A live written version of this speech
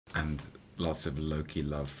and lots of Loki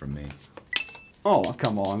love from me. Oh,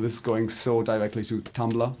 come on, this is going so directly to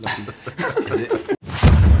Tumblr. Is it?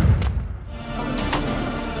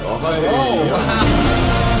 Oh, hey.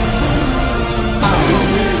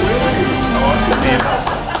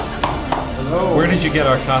 Hello. Where did you get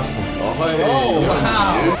our costume? Oh, hey. Oh,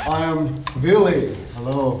 wow. I am Vili.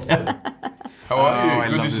 Hello. How are you? I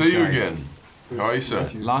Good love to this see you guy. again. How are you, sir?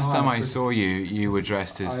 Last time I saw you, you were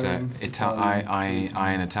dressed as an Italian.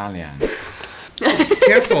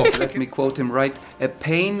 Careful. Let me quote him right. A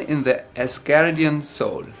pain in the Asgardian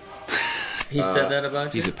soul. He said that about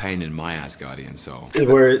you? He's a pain in my Asgardian soul.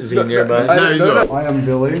 Where is he nearby? I am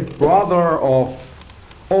Vili, brother of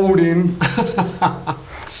Odin,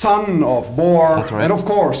 son of Bor, right. and of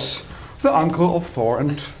course, the uncle of Thor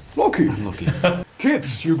and Loki. Loki.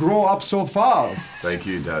 Kids, you grow up so fast. Thank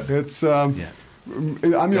you, Dad. It's Yeah.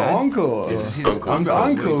 I'm your Dad? uncle. Is his I'm the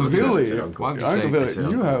uncle, Vili. Why would you Uncle say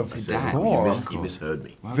Vili, you have Dad? Thor. You misheard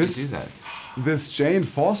me. Why would you This- do that? This Jane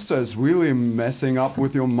Foster is really messing up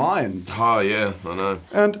with your mind. Ah, yeah, I know.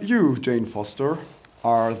 And you, Jane Foster,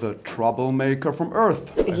 are the troublemaker from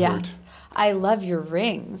Earth. I heard. Yes. I love your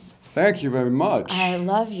rings. Thank you very much. I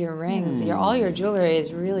love your rings. All your jewelry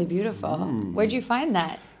is really beautiful. Where'd you find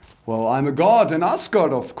that? Well, I'm a god in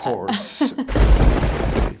Asgard, of course.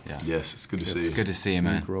 Yes, it's good to see you. It's good to see you,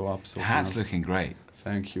 man. grow up so Hat's fast. looking great.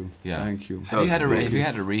 Thank you. Yeah. Thank you. Have you had a How's the have you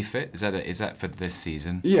had a refit? Is that for this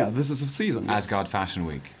season? Yeah, this is a season. Asgard Fashion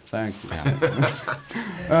Week. Thank you. Yeah.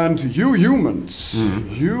 And you humans,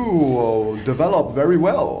 you develop very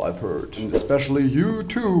well, I've heard. And especially you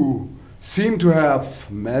two seem to have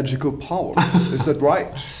magical powers. Is that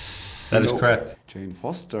right? That is No. correct. Jane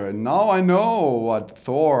Foster. And now I know what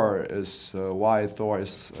Thor is, why Thor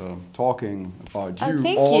is talking about you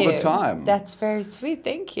Thank all you. the time. That's very sweet.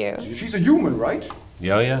 Thank you. She's a human, right?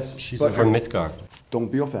 Yeah, yes. She's But- from Midgard.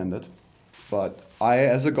 Don't be offended, but I,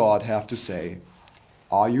 as a god, have to say,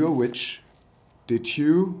 are you a witch? Did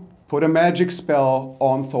you put a magic spell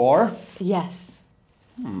on Thor? Yes.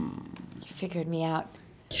 You figured me out.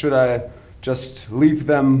 Should I just leave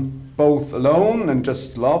them both alone and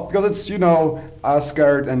just love? Because it's, you know,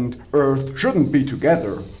 Asgard and Earth shouldn't be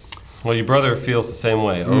together. Well, your brother feels the same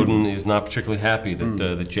way. Odin is not particularly happy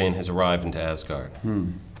that Jane has arrived into Asgard.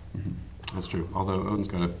 That's true. Although Odin's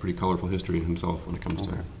got a pretty colorful history himself when it comes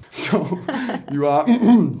to. So you are.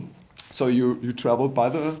 So you traveled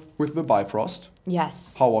with the Bifrost.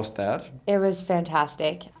 Yes. How was that? It was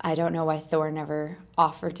fantastic. I don't know why Thor never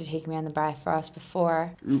offered to take me on the Bifrost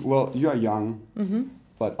before. Well, you are young,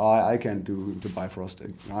 but I can't do the Bifrost.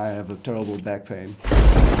 I have a terrible back pain.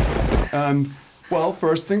 And, well,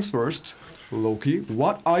 first things first, Loki,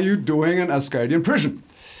 what are you doing in Asgardian prison?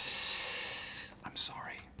 I'm sorry.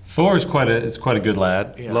 Thor is quite a good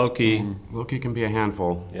lad. Yeah. Loki, Loki can be a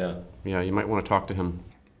handful. yeah. Yeah, you might want to talk to him.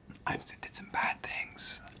 I did some bad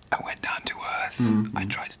things. I went down to Earth. I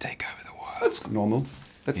tried to take over the world. That's normal.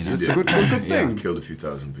 That's, You know? it's a good Yeah, thing. killed a few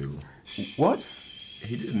thousand people. What?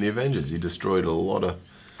 He did in the Avengers. He destroyed a lot of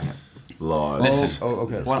lives. Listen. Oh,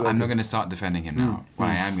 okay. Well, I'm not going to start defending him now. Well,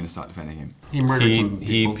 I am going to start defending him. He murdered some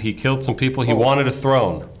people. He killed some people. He wanted a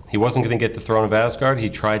throne. He wasn't going to get the throne of Asgard. He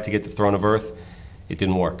tried to get the throne of Earth. It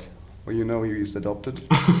didn't work. Well, you know he's adopted.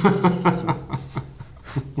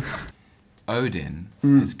 Odin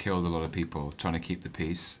has killed a lot of people trying to keep the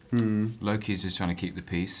peace. Loki's just trying to keep the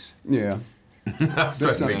peace. Yeah. I don't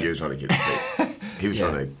think he was trying to keep the peace. He was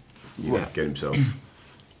trying to, you know, get himself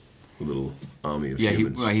a little army of Yeah,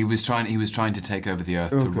 humans. he was trying to take over the Earth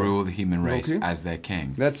to Okay. rule the human race Loki? as their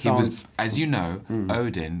king. That He was, sounds- as you know,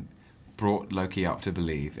 Odin brought Loki up to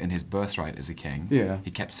believe in his birthright as a king. Yeah.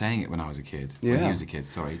 He kept saying it when I was a kid. When Yeah. he was a kid.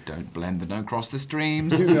 Sorry, don't cross the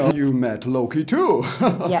streams. You know, you met Loki too.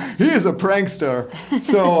 Yes. He is a prankster.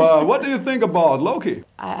 So, what do you think about Loki?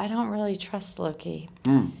 I don't really trust Loki.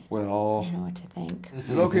 Well, I don't know what to think.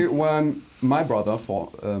 Loki, when my brother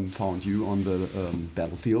found you on the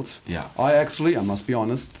battlefield, Yeah. I must be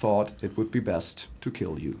honest, thought it would be best to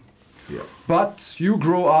kill you. Yeah. But you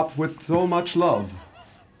grow up with so much love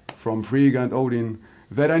from Frigga and Odin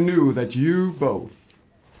that I knew that you both,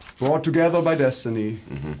 brought together by destiny,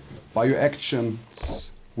 by your actions,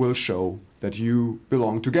 will show that you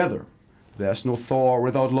belong together. There's no Thor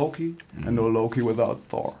without Loki, and no Loki without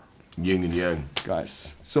Thor. Yin and yang.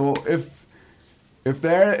 Guys, so if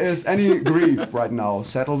there is any grief right now,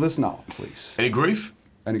 settle this now, please. Any grief?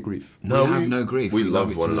 Any grief? No, we have no grief. We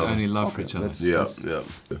love one just another. only love for Okay, each other. let's- Yeah,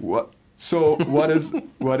 yeah. What? So what is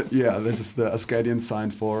what? Yeah, this is the Asgardian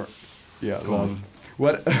sign for, love.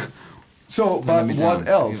 What? So, but me what down.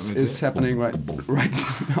 else You want me to is do it? happening right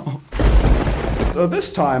now?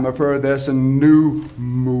 This time I've heard there's a new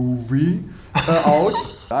movie out.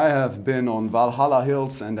 I have been on Valhalla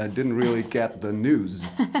Hills and I didn't really get the news.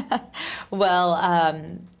 Well,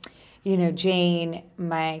 you know, Jane,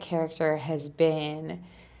 my character, has been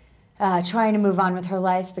trying to move on with her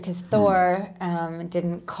life because Thor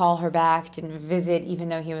didn't call her back, didn't visit, even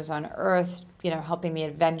though he was on Earth, you know, helping the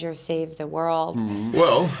Avengers save the world.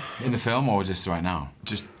 Well, In the film or just right now?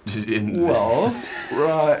 just in. Well,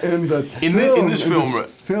 in this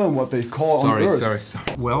film, what they call on Earth.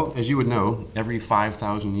 Sorry. Well, as you would know, every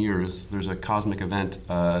 5,000 years there's a cosmic event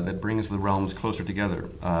that brings the realms closer together.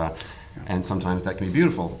 And sometimes that can be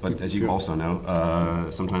beautiful, but as you also know,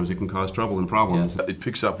 sometimes it can cause trouble and problems. It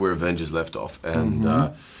picks up where Avengers left off, and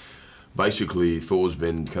basically Thor's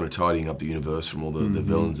been kind of tidying up the universe from all the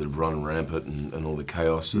villains that have run rampant and all the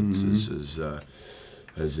chaos that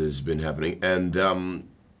has been happening. And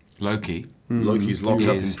Loki's locked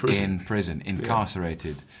up in prison.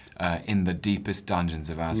 Incarcerated in the deepest dungeons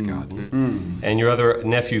of Asgard. And your other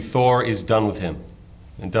nephew, Thor, is done with him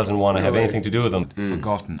and doesn't want to have anything to do with him.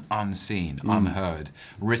 Forgotten, unseen, unheard,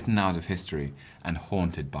 written out of history, and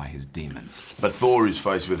haunted by his demons. But Thor is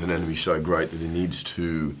faced with an enemy so great that he needs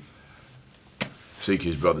to seek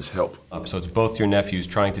his brother's help. So it's both your nephews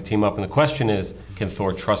trying to team up, and the question is, can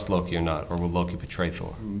Thor trust Loki or not, or will Loki betray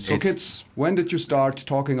Thor? So kids, when did you start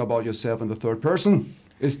talking about yourself in the third person?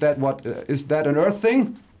 Is that an Earth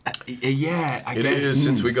thing? Yeah, I guess. It is,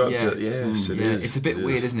 since we got to, yes, it is. It's a bit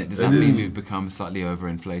weird, isn't it? Does that mean we've become slightly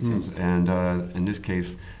overinflated? And in this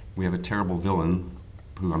case, we have a terrible villain,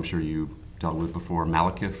 who I'm sure you dealt with before,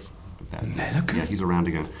 Malekith. Malekith? Yeah, he's around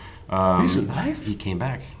again. He's alive? He came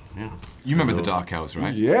back, yeah. You remember the Dark Elves,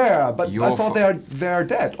 right? Yeah, but I thought they're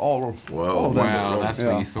dead. All Well, that's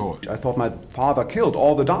what you thought. I thought my father killed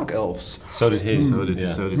all the Dark Elves. So did he.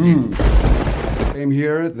 So did he. Came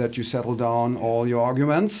here that you settle down all your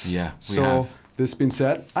arguments. Yeah, we So, have. this being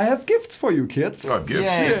said, I have gifts for you kids. Oh, gifts.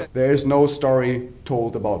 Yeah. There's no story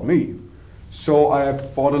told about me. So I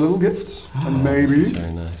bought a little gift, and maybe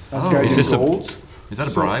Very nice. that's getting Is this gold. Is that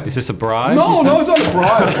a bribe? Is this a bribe? No, it's not a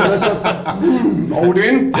bribe. That's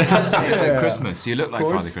Odin. It's Christmas. You look like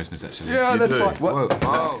course. Father Christmas, actually. Yeah, that's do. right.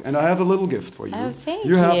 Whoa. And I have a little gift for you. Oh, thank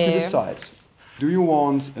You have to you. decide. Do you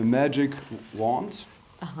want a magic wand?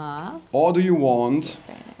 Uh-huh. Or do you want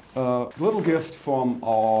Very nice. a little gift from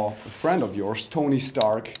a friend of yours, Tony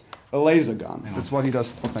Stark, a laser gun? That's what he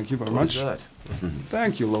does. Oh, thank you very much. What's that?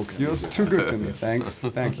 Thank you, Loki. You're too good to me. Thanks.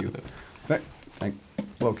 Thank you. Thank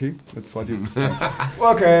Loki. That's what you.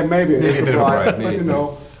 Okay, maybe it's a bribe, but you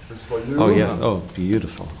know, it's for you. Oh, yes. Oh,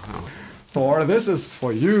 beautiful. Thor, this is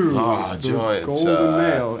for you. Ah, the giant, golden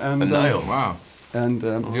nail. And, a nail. Wow. And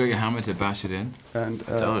Have you got your hammer to bash it in?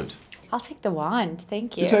 Don't. I'll take the wand.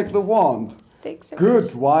 Thank you. you take the wand. Thanks so Good,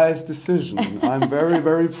 much. wise decision. I'm very,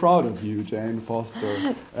 very proud of you, Jane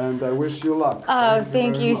Foster, and I wish you luck. Oh,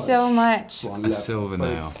 thank very you so much. One A left, silver but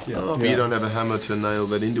nail. it's- Yeah, Oh, but yeah. you don't have a hammer to nail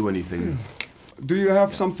that into anything. Do you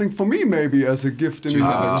have something for me, maybe, as a gift in Do you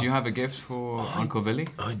your have a gift for Uncle Vili?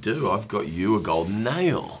 I do. I've got you a golden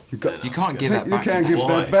nail. You can't give that You back can't to give him.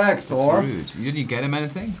 that back, That's Thor. rude. Didn't you get him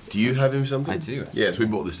anything? Do you have him something? I do, actually. Yes, we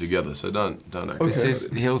bought this together, so don't act. This Okay. is.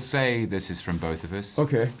 He'll say this is from both of us.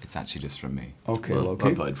 Okay. It's actually just from me. Okay, Well, Loki.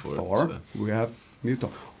 I paid for it, Thor, so. we have need to.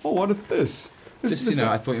 Oh, what is this? Just, you know,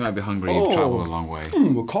 I thought you might be hungry. You've travelled a long way.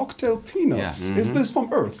 Cocktail peanuts. Yeah. Is this from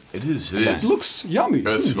Earth? It is. It It is. looks yummy.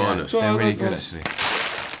 Earth's finest. They're really good, actually.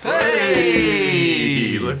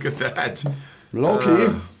 Hey! Look at that.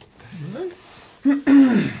 Loki,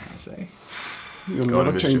 I say. you're God never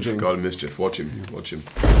of mischief. changing. God of mischief. Watch him. Watch him.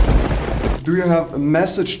 Do you have a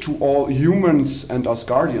message to all humans and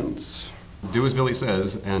Asgardians? Do as Vili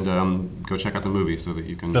says, and go check out the movie so that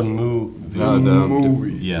you can... The movie. The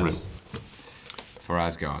movie. Yes. Right. For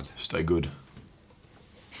Asgard. Stay good.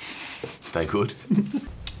 Stay good.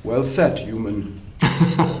 Well said, human.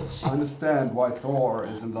 I understand why Thor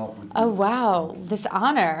is in love with you. Oh, wow. This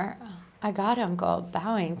honor. I got it, Uncle.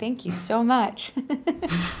 Bowing. Thank you so much.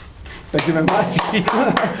 Thank you very much.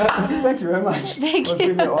 Thank you very much. Thank It was you.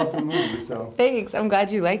 really an awesome movie, so Thanks. I'm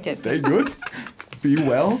glad you liked it. stay good. Be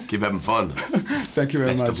well. Keep having fun. Thank you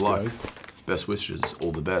very Best much, of luck. guys. Best wishes.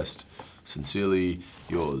 All the best. Sincerely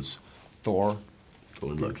yours, Thor.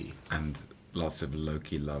 Thor and Loki. And lots of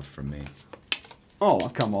Loki love from me. Oh,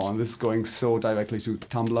 come on. This is going so directly to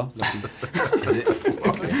Tumblr. Is it?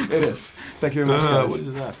 Okay. It is. Thank you very much, guys. What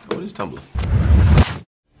is that? What is Tumblr?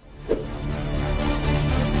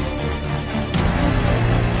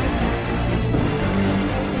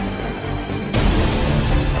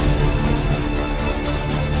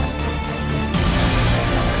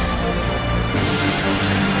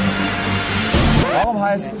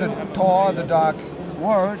 heißt the Thor, the Dark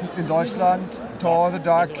World, in Deutschland Thor, the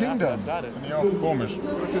Dark Kingdom. Komisch.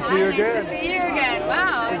 Good to see you again. Nice to see you again.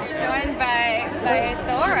 Wow, you're joined by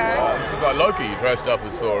Thor. This is like Loki dressed up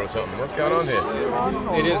as Thor or something. What's going on here?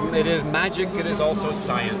 It is magic. It is also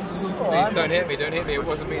science. Please don't hit me. Don't hit me. It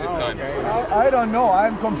wasn't me this time. I don't know.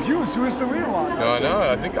 I'm confused. Who is the real one? No,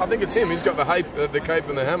 I think it's him. He's got the cape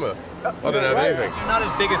and the hammer. I don't have anything. You're not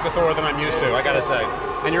as big as the Thor that I'm used to, I gotta say.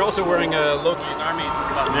 And you're also wearing Loki's army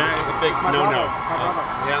button, which is a big no-no.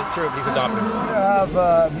 Yeah, true. He's adopted. I have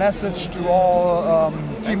a message to all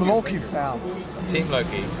Team Loki fans. Team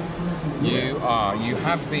Loki, you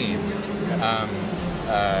have been,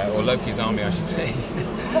 or Loki's army, I should say.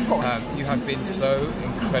 Of course. You have been so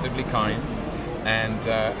incredibly kind, and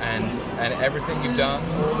everything you've done,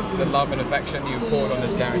 all of the love and affection you've poured on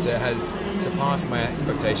this character has surpassed my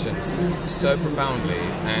expectations so profoundly.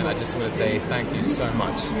 And I just want to say thank you so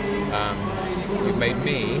much. You've made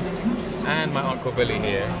me and my Uncle Vili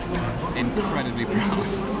here incredibly proud.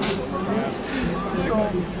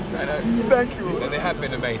 Thank you. They have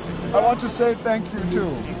been amazing. I want to say thank you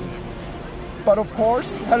too. But of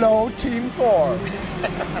course, hello, Team Thor.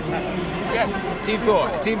 Yes, Team Thor.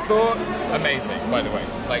 Team Thor, amazing, by the way.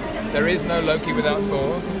 Like, there is no Loki without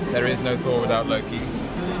Thor. There is no Thor without Loki.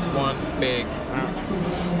 It's one big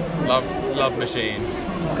love machine.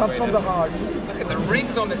 Comes from the heart. Look at the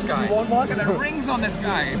rings on this guy. You want one? Look at the rings on this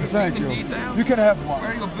guy. Have you Thank seen the you. detail? You can have one.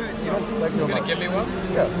 Where are your boots? You're Thank you going to much. give me one?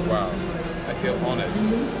 Yeah. Wow. I feel honored.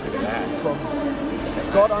 Look at that. From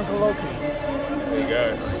God, Uncle Loki. There you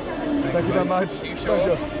go. Thank you very much. Are you sure?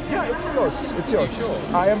 Thank you. Yeah, it's yours. It's yours. Are you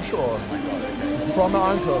sure? I am sure. From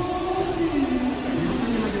my uncle.